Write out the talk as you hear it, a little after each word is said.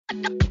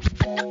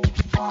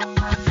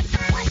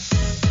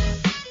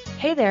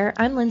Hey there,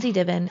 I'm Lindsay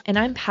Divan, and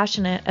I'm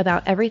passionate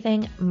about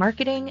everything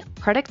marketing,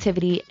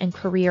 productivity, and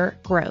career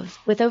growth.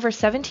 With over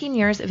 17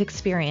 years of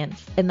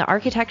experience in the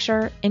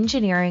architecture,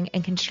 engineering,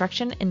 and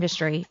construction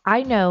industry,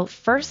 I know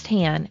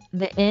firsthand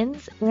the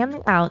ins and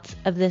the outs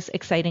of this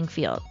exciting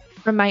field.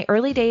 From my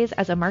early days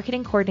as a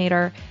marketing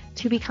coordinator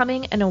to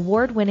becoming an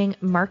award-winning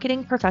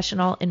marketing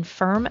professional and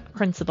firm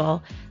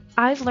principal,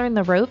 I've learned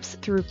the ropes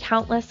through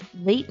countless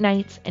late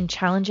nights and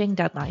challenging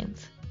deadlines.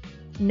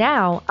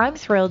 Now, I'm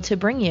thrilled to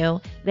bring you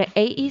the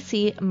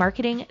AEC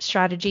Marketing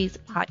Strategies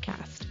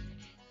podcast.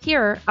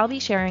 Here, I'll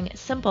be sharing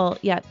simple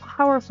yet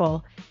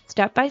powerful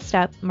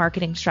step-by-step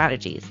marketing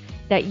strategies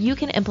that you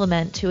can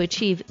implement to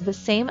achieve the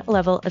same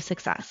level of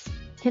success.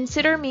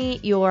 Consider me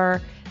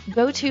your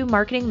go-to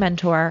marketing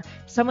mentor,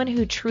 someone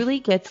who truly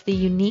gets the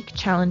unique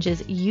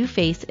challenges you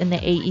face in the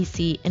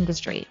AEC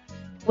industry.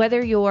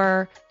 Whether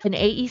you're an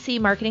AEC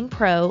marketing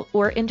pro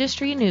or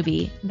industry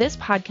newbie, this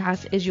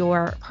podcast is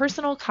your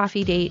personal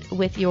coffee date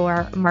with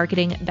your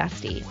marketing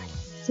bestie.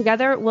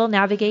 Together, we'll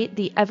navigate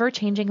the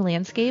ever-changing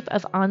landscape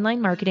of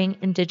online marketing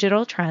and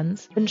digital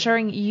trends,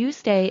 ensuring you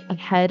stay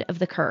ahead of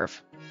the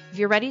curve. If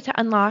you're ready to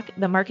unlock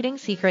the marketing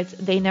secrets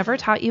they never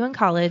taught you in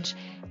college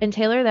and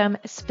tailor them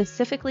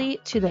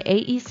specifically to the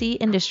AEC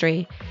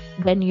industry,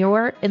 then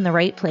you're in the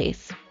right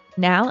place.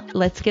 Now,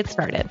 let's get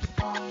started.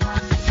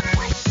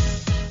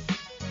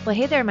 Well,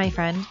 hey there, my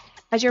friend.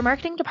 As your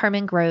marketing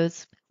department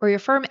grows or your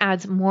firm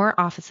adds more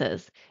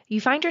offices,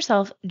 you find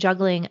yourself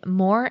juggling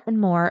more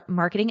and more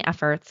marketing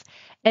efforts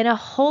and a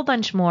whole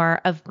bunch more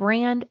of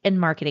brand and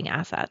marketing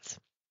assets.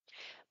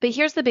 But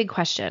here's the big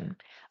question.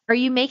 Are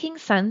you making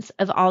sense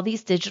of all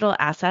these digital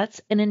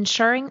assets and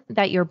ensuring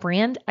that your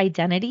brand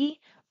identity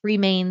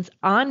remains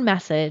on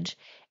message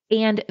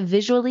and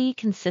visually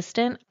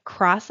consistent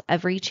across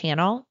every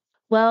channel?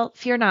 Well,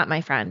 fear not, my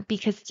friend,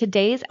 because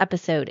today's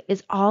episode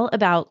is all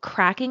about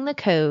cracking the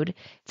code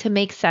to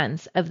make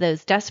sense of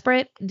those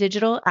desperate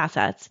digital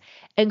assets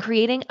and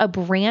creating a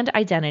brand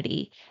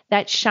identity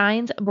that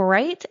shines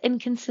bright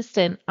and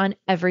consistent on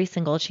every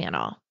single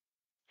channel.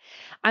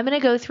 I'm going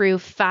to go through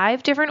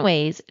 5 different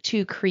ways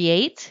to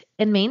create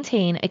and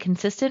maintain a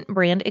consistent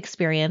brand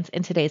experience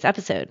in today's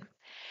episode.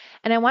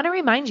 And I want to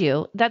remind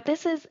you that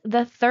this is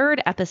the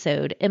 3rd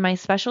episode in my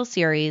special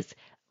series,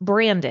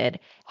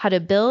 Branded, How to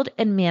Build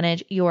and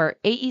Manage Your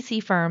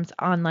AEC Firm's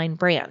Online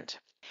Brand.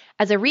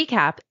 As a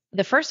recap,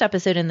 the first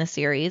episode in this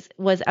series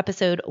was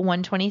episode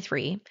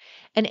 123,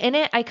 and in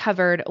it I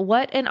covered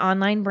what an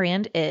online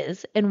brand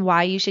is and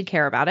why you should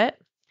care about it.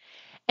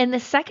 In the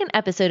second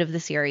episode of the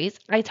series,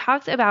 I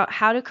talked about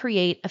how to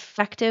create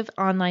effective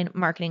online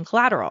marketing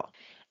collateral,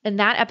 and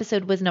that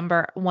episode was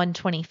number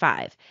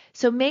 125.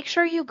 So make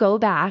sure you go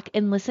back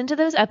and listen to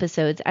those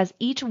episodes as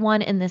each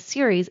one in this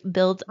series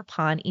builds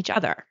upon each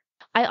other.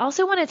 I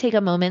also want to take a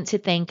moment to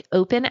thank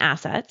Open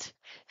Asset,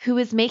 who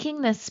is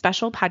making this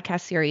special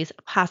podcast series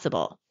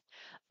possible.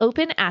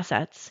 Open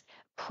Asset's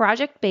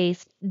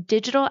project-based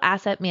digital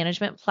asset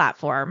management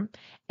platform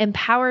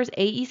empowers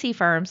AEC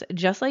firms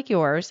just like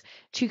yours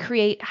to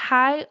create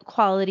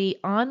high-quality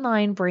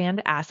online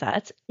brand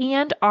assets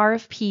and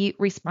RFP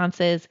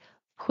responses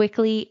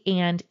quickly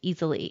and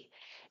easily.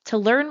 To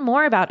learn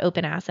more about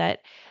Open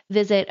Asset,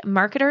 visit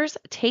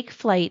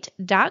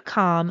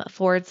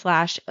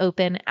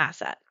marketerstakeflight.com/open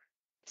asset.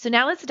 So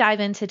now let's dive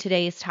into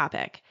today's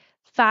topic,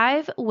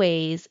 5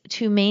 ways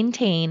to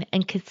maintain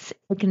a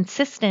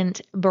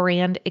consistent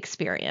brand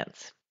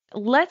experience.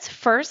 Let's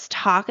first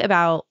talk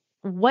about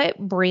what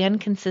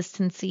brand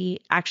consistency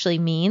actually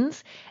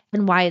means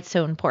and why it's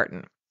so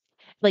important.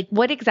 Like,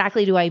 what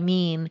exactly do I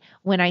mean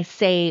when I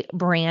say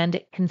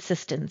brand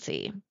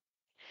consistency?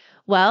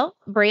 Well,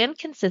 brand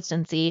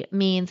consistency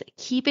means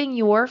keeping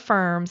your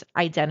firm's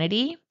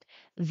identity,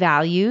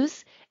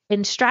 values,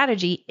 and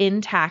strategy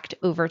intact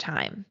over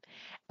time.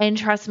 And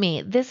trust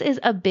me, this is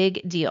a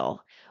big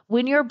deal.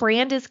 When your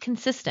brand is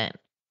consistent,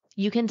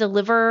 you can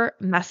deliver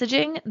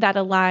messaging that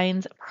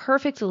aligns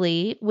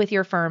perfectly with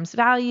your firm's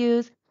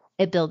values.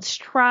 It builds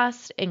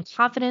trust and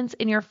confidence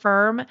in your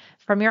firm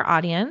from your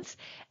audience.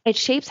 It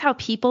shapes how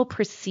people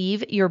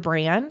perceive your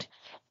brand.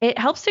 It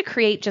helps to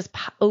create just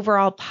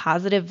overall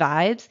positive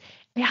vibes.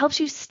 It helps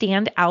you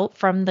stand out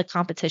from the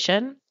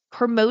competition.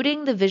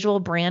 Promoting the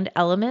visual brand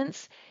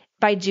elements,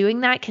 by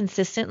doing that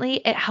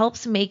consistently, it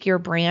helps make your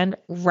brand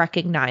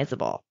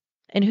recognizable.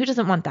 And who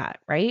doesn't want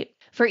that, right?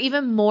 For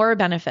even more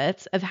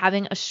benefits of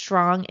having a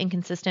strong and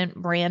consistent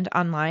brand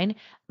online,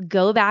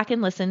 go back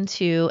and listen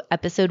to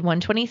episode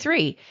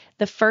 123,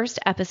 the first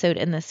episode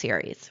in this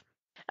series.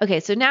 Okay,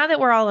 so now that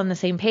we're all on the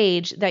same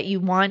page that you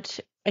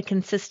want a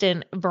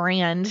consistent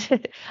brand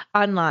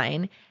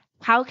online,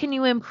 how can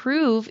you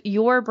improve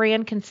your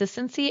brand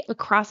consistency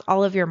across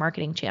all of your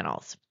marketing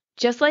channels?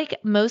 Just like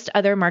most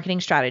other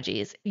marketing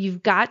strategies,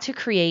 you've got to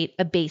create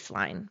a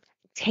baseline.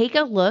 Take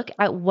a look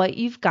at what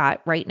you've got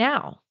right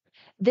now.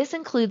 This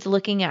includes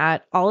looking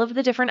at all of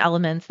the different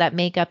elements that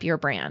make up your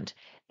brand.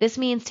 This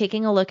means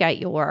taking a look at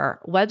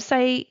your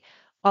website,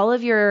 all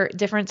of your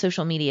different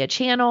social media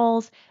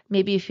channels,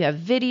 maybe if you have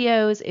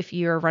videos, if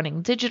you're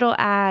running digital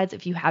ads,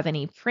 if you have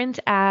any print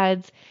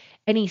ads,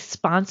 any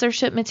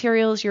sponsorship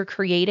materials you're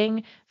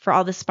creating for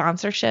all the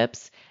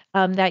sponsorships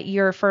that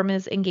your firm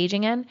is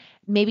engaging in,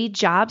 maybe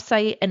job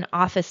site and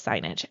office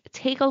signage.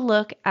 Take a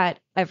look at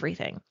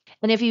everything.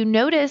 And if you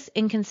notice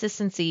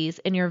inconsistencies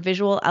in your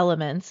visual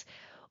elements,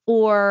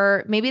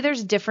 or maybe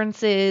there's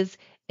differences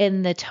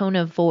in the tone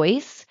of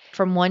voice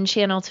from one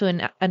channel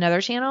to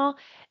another channel,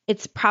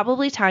 it's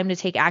probably time to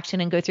take action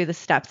and go through the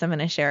steps I'm going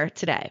to share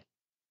today.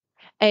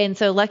 And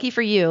so lucky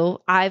for you,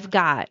 I've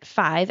got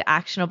 5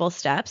 actionable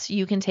steps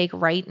you can take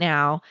right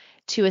now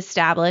to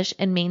establish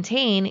and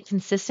maintain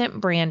consistent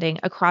branding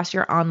across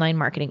your online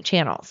marketing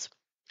channels.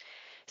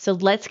 So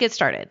let's get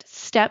started.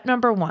 Step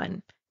number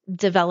 1,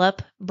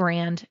 develop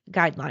brand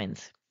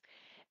guidelines.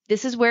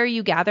 This is where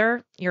you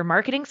gather your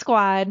marketing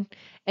squad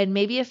and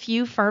maybe a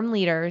few firm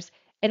leaders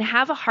and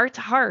have a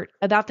heart-to-heart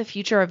about the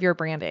future of your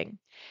branding.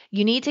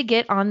 You need to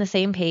get on the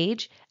same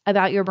page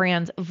about your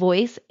brand's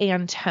voice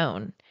and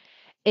tone.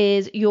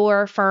 Is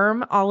your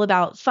firm all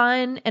about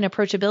fun and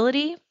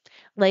approachability,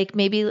 like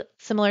maybe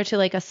similar to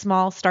like a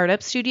small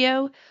startup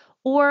studio,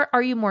 or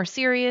are you more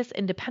serious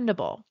and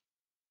dependable?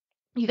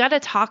 You got to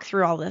talk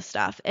through all this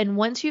stuff. And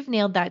once you've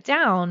nailed that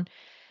down,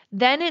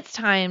 then it's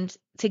time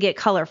to get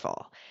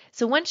colorful.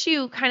 So once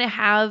you kind of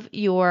have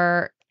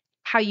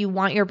how you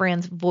want your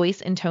brand's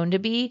voice and tone to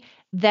be,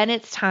 then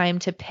it's time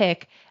to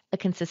pick a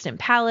consistent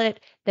palette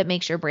that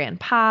makes your brand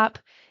pop.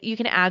 You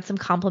can add some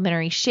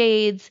complementary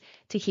shades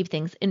to keep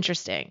things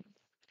interesting.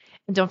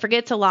 And don't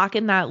forget to lock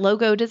in that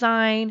logo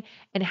design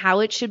and how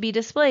it should be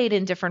displayed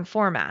in different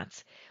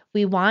formats.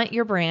 We want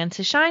your brand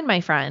to shine,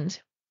 my friend.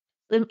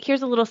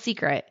 Here's a little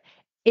secret.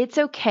 It's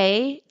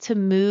okay to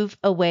move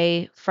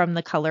away from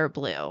the color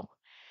blue.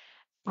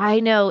 I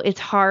know it's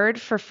hard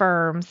for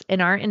firms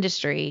in our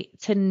industry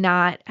to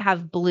not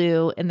have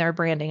blue in their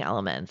branding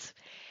elements.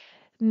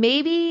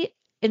 Maybe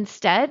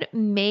instead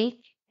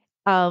make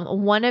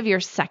one of your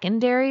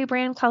secondary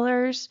brand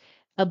colors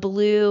a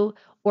blue,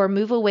 or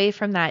move away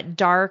from that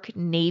dark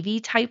navy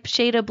type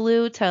shade of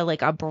blue to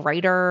like a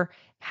brighter,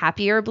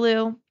 happier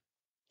blue.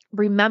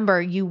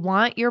 Remember, you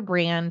want your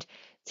brand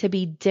to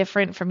be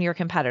different from your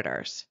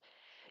competitors.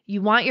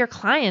 You want your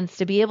clients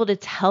to be able to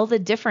tell the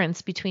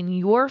difference between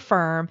your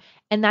firm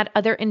and that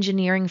other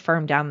engineering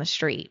firm down the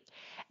street.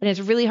 And it's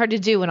really hard to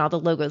do when all the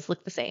logos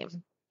look the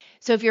same.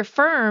 So if your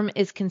firm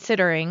is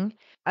considering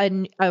a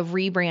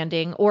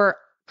rebranding or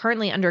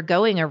currently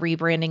undergoing a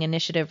rebranding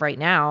initiative right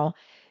now,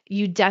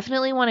 you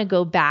definitely want to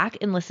go back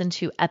and listen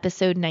to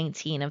episode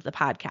 19 of the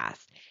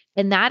podcast.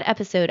 In that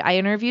episode, I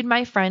interviewed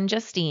my friend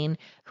Justine,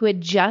 who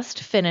had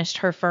just finished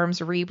her firm's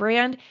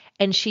rebrand,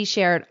 and she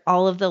shared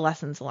all of the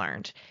lessons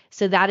learned.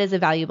 So that is a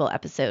valuable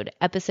episode,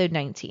 episode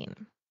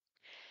 19.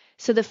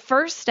 So the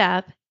first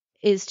step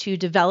is to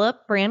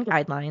develop brand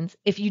guidelines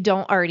if you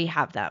don't already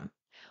have them,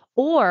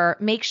 or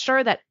make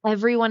sure that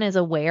everyone is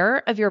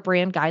aware of your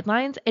brand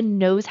guidelines and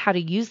knows how to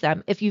use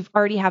them if you've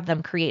already have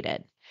them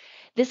created.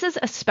 This is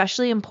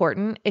especially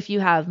important if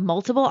you have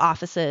multiple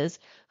offices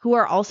who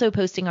are also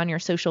posting on your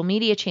social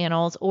media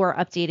channels or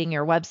updating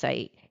your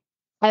website.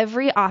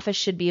 Every office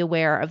should be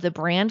aware of the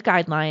brand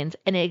guidelines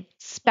and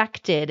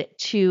expected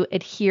to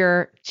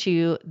adhere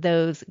to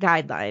those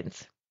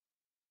guidelines.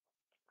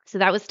 So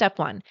that was step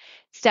 1.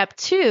 Step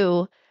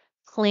 2,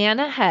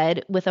 plan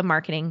ahead with a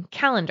marketing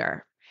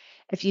calendar.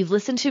 If you've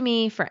listened to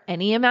me for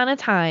any amount of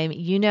time,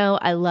 you know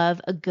I love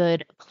a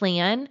good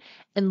plan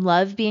and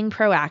love being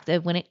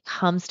proactive when it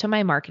comes to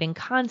my marketing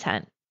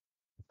content.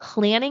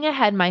 Planning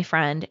ahead, my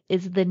friend,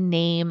 is the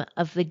name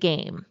of the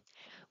game.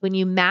 When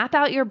you map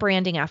out your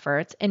branding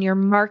efforts and your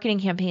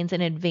marketing campaigns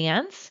in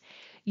advance,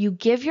 you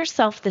give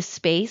yourself the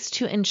space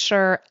to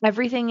ensure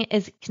everything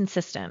is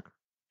consistent.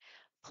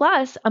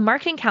 Plus, a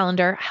marketing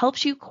calendar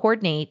helps you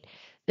coordinate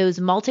those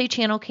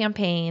multi-channel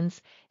campaigns,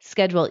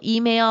 schedule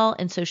email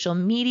and social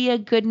media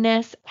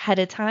goodness ahead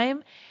of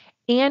time,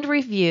 and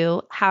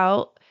review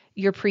how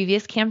your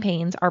previous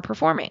campaigns are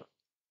performing.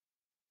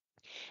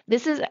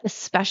 This is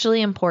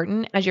especially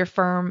important as your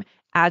firm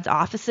adds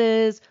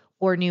offices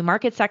or new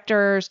market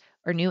sectors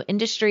or new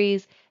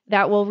industries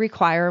that will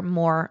require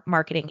more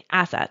marketing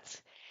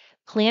assets.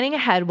 Planning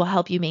ahead will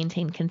help you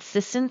maintain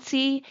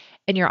consistency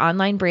in your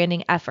online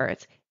branding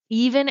efforts,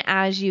 even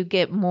as you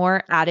get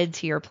more added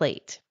to your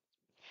plate.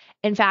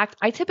 In fact,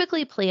 I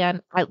typically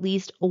plan at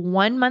least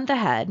 1 month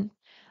ahead,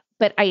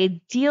 but I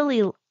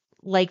ideally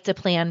like to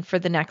plan for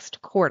the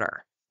next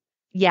quarter.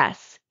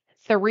 Yes,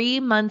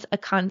 3 months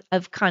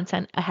of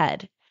content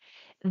ahead.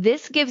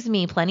 This gives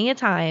me plenty of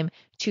time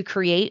to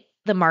create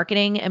the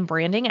marketing and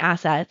branding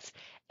assets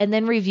and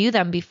then review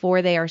them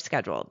before they are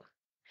scheduled.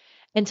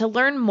 And to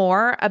learn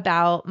more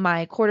about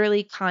my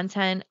quarterly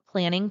content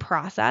planning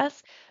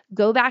process,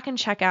 go back and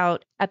check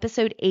out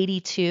episode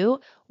 82,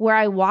 where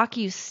I walk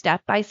you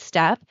step by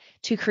step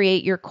to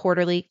create your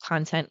quarterly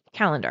content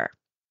calendar.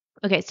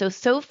 Okay,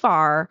 so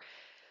far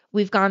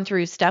we've gone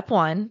through step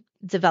 1,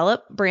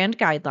 develop brand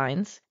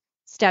guidelines.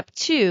 Step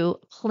 2,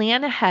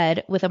 plan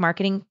ahead with a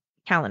marketing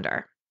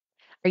calendar.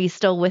 Are you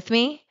still with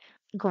me?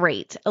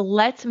 Great.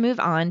 Let's move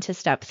on to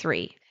step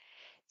 3.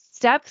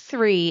 Step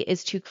 3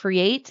 is to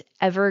create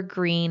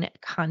evergreen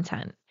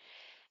content.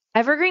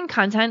 Evergreen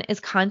content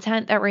is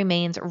content that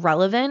remains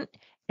relevant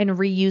and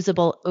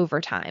reusable over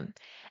time.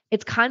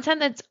 It's content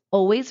that's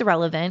always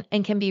relevant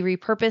and can be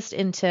repurposed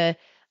into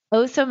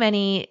so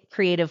many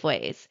creative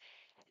ways.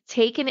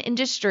 Take an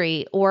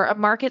industry or a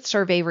market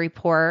survey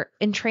report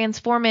and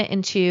transform it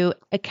into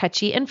a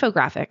catchy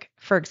infographic,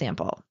 for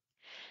example.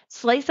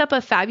 Slice up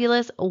a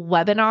fabulous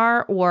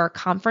webinar or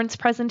conference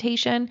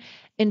presentation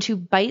into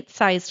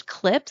bite-sized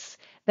clips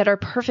that are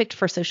perfect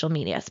for social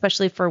media,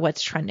 especially for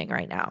what's trending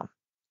right now.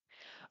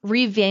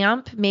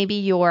 Revamp maybe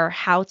your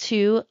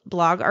how-to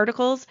blog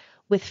articles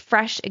with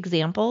fresh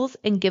examples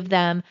and give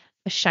them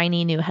a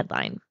shiny new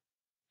headline.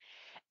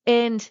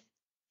 And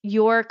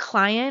your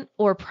client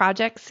or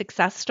project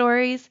success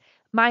stories,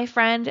 my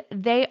friend,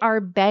 they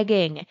are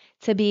begging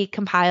to be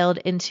compiled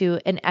into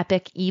an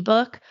epic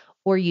ebook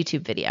or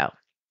YouTube video.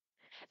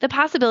 The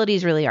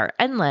possibilities really are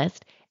endless,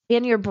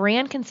 and your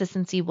brand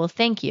consistency will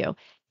thank you,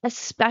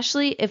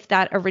 especially if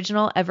that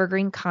original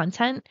evergreen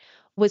content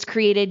was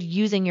created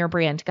using your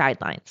brand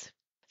guidelines.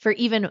 For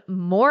even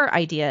more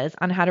ideas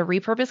on how to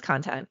repurpose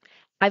content,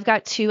 I've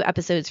got 2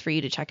 episodes for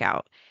you to check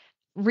out.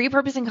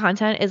 Repurposing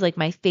content is like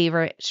my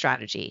favorite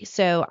strategy.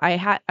 So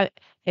I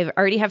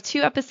already have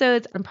 2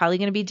 episodes. I'm probably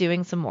going to be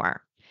doing some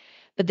more.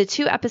 But the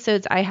 2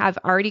 episodes I have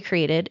already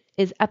created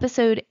is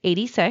episode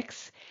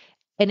 86,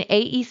 an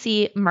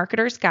AEC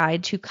marketer's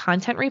guide to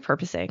content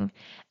repurposing.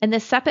 And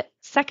the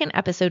second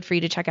episode for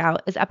you to check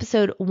out is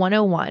episode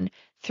 101,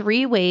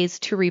 3 ways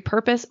to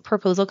repurpose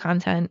proposal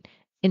content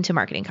into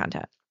marketing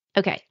content.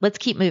 Okay, let's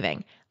keep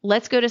moving.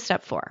 Let's go to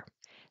step 4.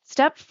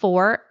 Step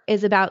 4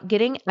 is about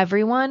getting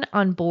everyone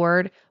on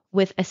board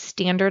with a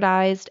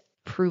standardized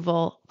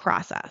approval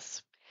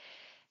process.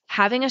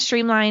 Having a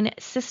streamlined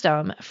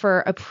system for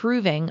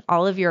approving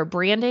all of your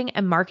branding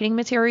and marketing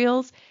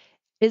materials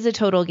is a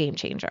total game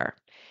changer.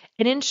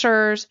 It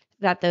ensures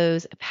that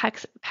those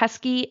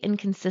pesky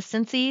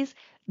inconsistencies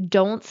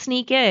don't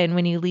sneak in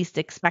when you least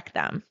expect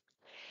them.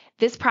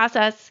 This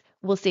process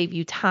will save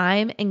you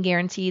time and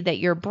guarantee that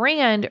your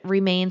brand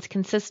remains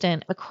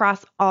consistent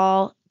across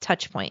all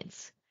touch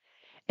points.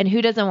 And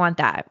who doesn't want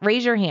that?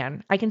 Raise your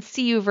hand. I can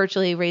see you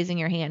virtually raising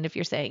your hand if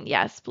you're saying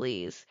yes,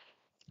 please.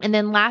 And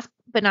then last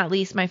but not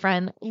least, my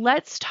friend,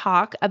 let's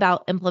talk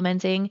about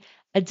implementing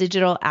a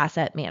digital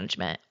asset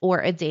management or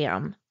a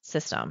DAM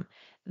system.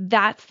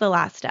 That's the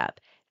last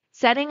step.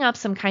 Setting up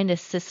some kind of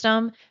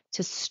system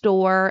to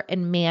store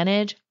and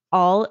manage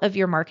all of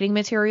your marketing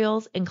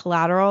materials and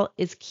collateral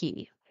is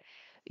key.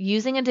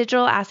 Using a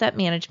digital asset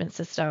management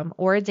system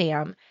or a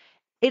DAM,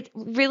 it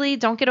really,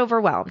 don't get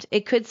overwhelmed.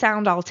 It could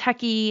sound all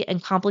techy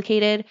and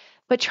complicated,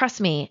 but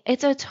trust me,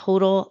 it's a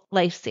total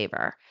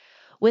lifesaver.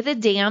 With a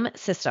DAM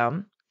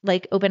system,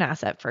 like Open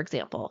Asset, for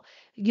example,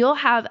 you'll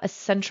have a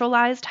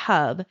centralized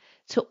hub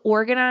to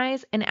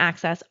organize and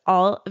access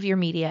all of your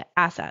media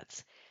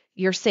assets.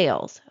 Your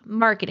sales,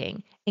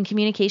 marketing, and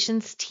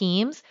communications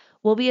teams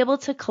will be able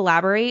to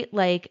collaborate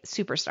like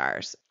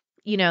superstars.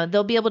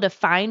 They'll be able to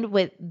find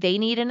what they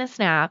need in a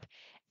snap,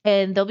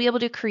 and they'll be able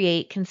to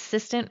create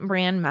consistent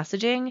brand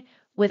messaging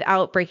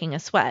without breaking a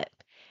sweat.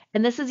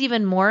 And this is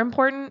even more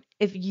important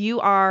if you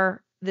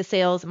are the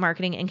sales,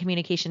 marketing, and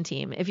communication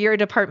team, if you're a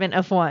department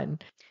of one.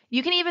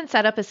 You can even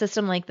set up a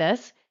system like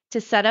this to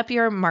set up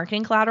your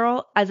marketing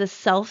collateral as a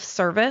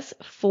self-service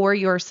for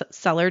your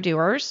seller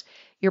doers,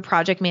 your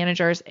project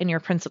managers, and your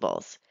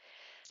principals.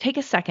 Take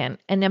a second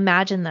and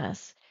imagine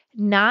this,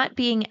 not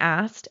being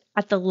asked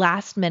at the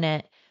last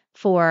minute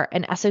for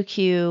an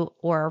SOQ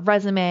or a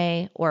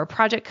resume or a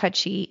project cut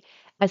sheet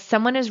as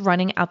someone is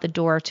running out the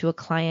door to a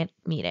client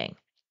meeting.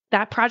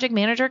 That project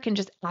manager can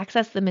just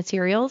access the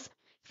materials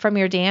from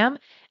your DAM,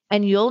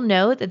 and you'll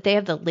know that they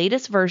have the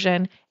latest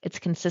version. It's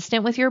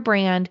consistent with your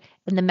brand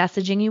and the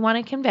messaging you want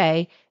to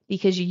convey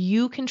because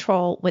you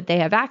control what they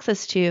have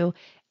access to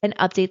and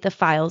update the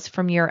files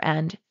from your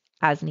end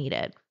as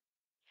needed.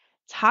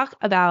 Talk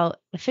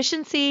about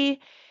efficiency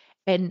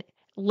and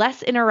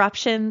less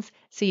interruptions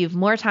so you have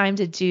more time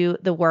to do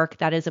the work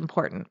that is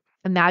important.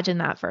 Imagine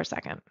that for a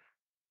second.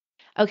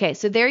 Okay,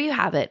 so there you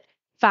have it.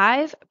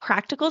 5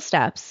 practical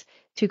steps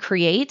to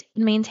create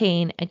and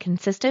maintain a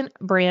consistent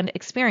brand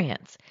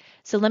experience.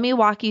 So let me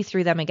walk you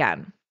through them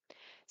again.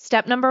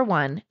 Step number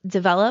 1,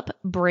 develop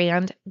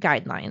brand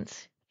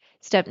guidelines.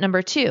 Step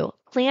number 2,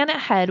 plan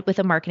ahead with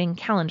a marketing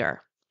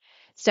calendar.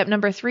 Step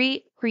number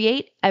 3,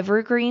 create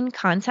evergreen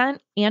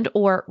content and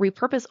or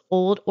repurpose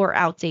old or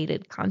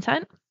outdated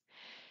content.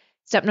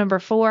 Step number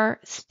 4,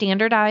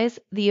 standardize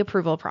the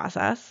approval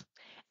process.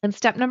 And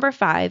step number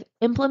 5,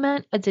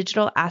 implement a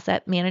digital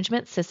asset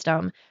management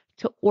system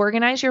to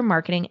organize your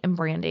marketing and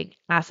branding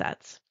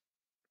assets.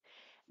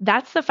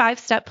 That's the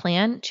 5-step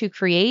plan to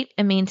create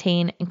and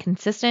maintain a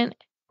consistent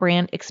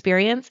brand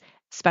experience,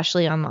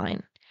 especially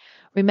online.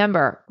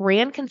 Remember,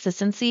 brand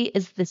consistency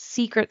is the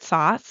secret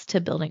sauce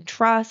to building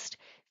trust,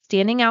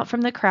 standing out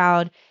from the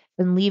crowd,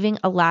 and leaving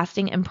a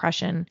lasting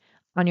impression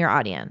on your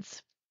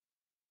audience.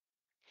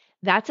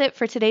 That's it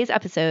for today's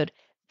episode,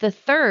 the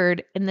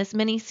third in this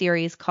mini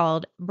series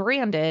called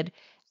Branded: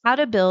 How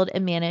to Build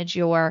and Manage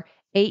Your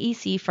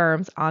AEC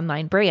Firm's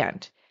Online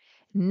Brand.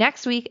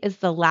 Next week is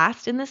the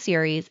last in the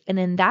series, and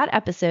in that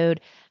episode,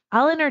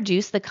 I'll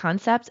introduce the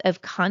concept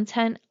of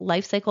content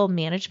lifecycle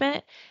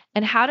management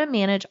and how to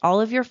manage all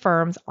of your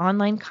firm's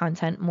online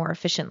content more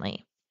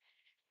efficiently.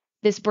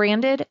 This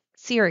branded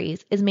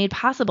series is made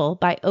possible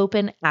by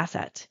Open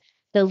Asset,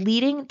 the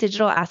leading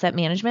digital asset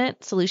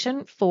management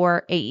solution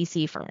for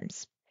AEC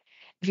firms.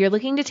 If you're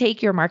looking to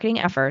take your marketing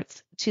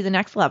efforts to the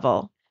next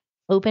level,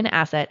 Open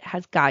Asset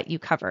has got you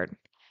covered.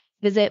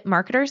 Visit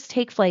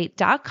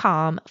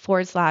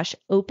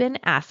marketerstakeflight.com/open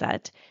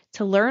asset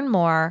to learn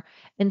more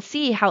and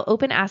see how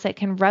Open Asset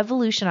can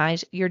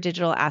revolutionize your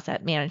digital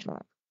asset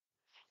management.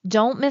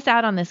 Don't miss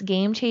out on this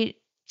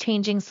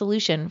game-changing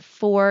solution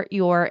for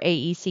your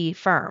AEC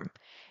firm.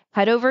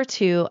 Head over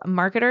to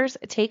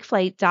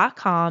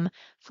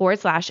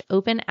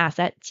marketerstakeflight.com/open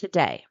asset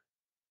today.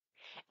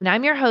 And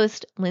I'm your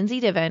host, Lindsay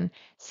Divan,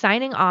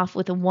 signing off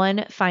with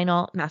one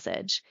final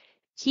message.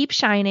 Keep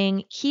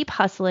shining, keep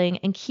hustling,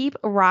 and keep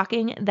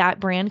rocking that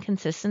brand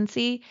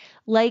consistency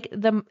like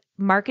the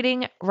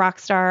marketing rock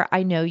star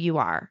I know you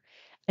are.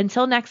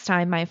 Until next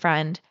time, my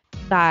friend,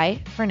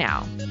 bye for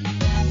now.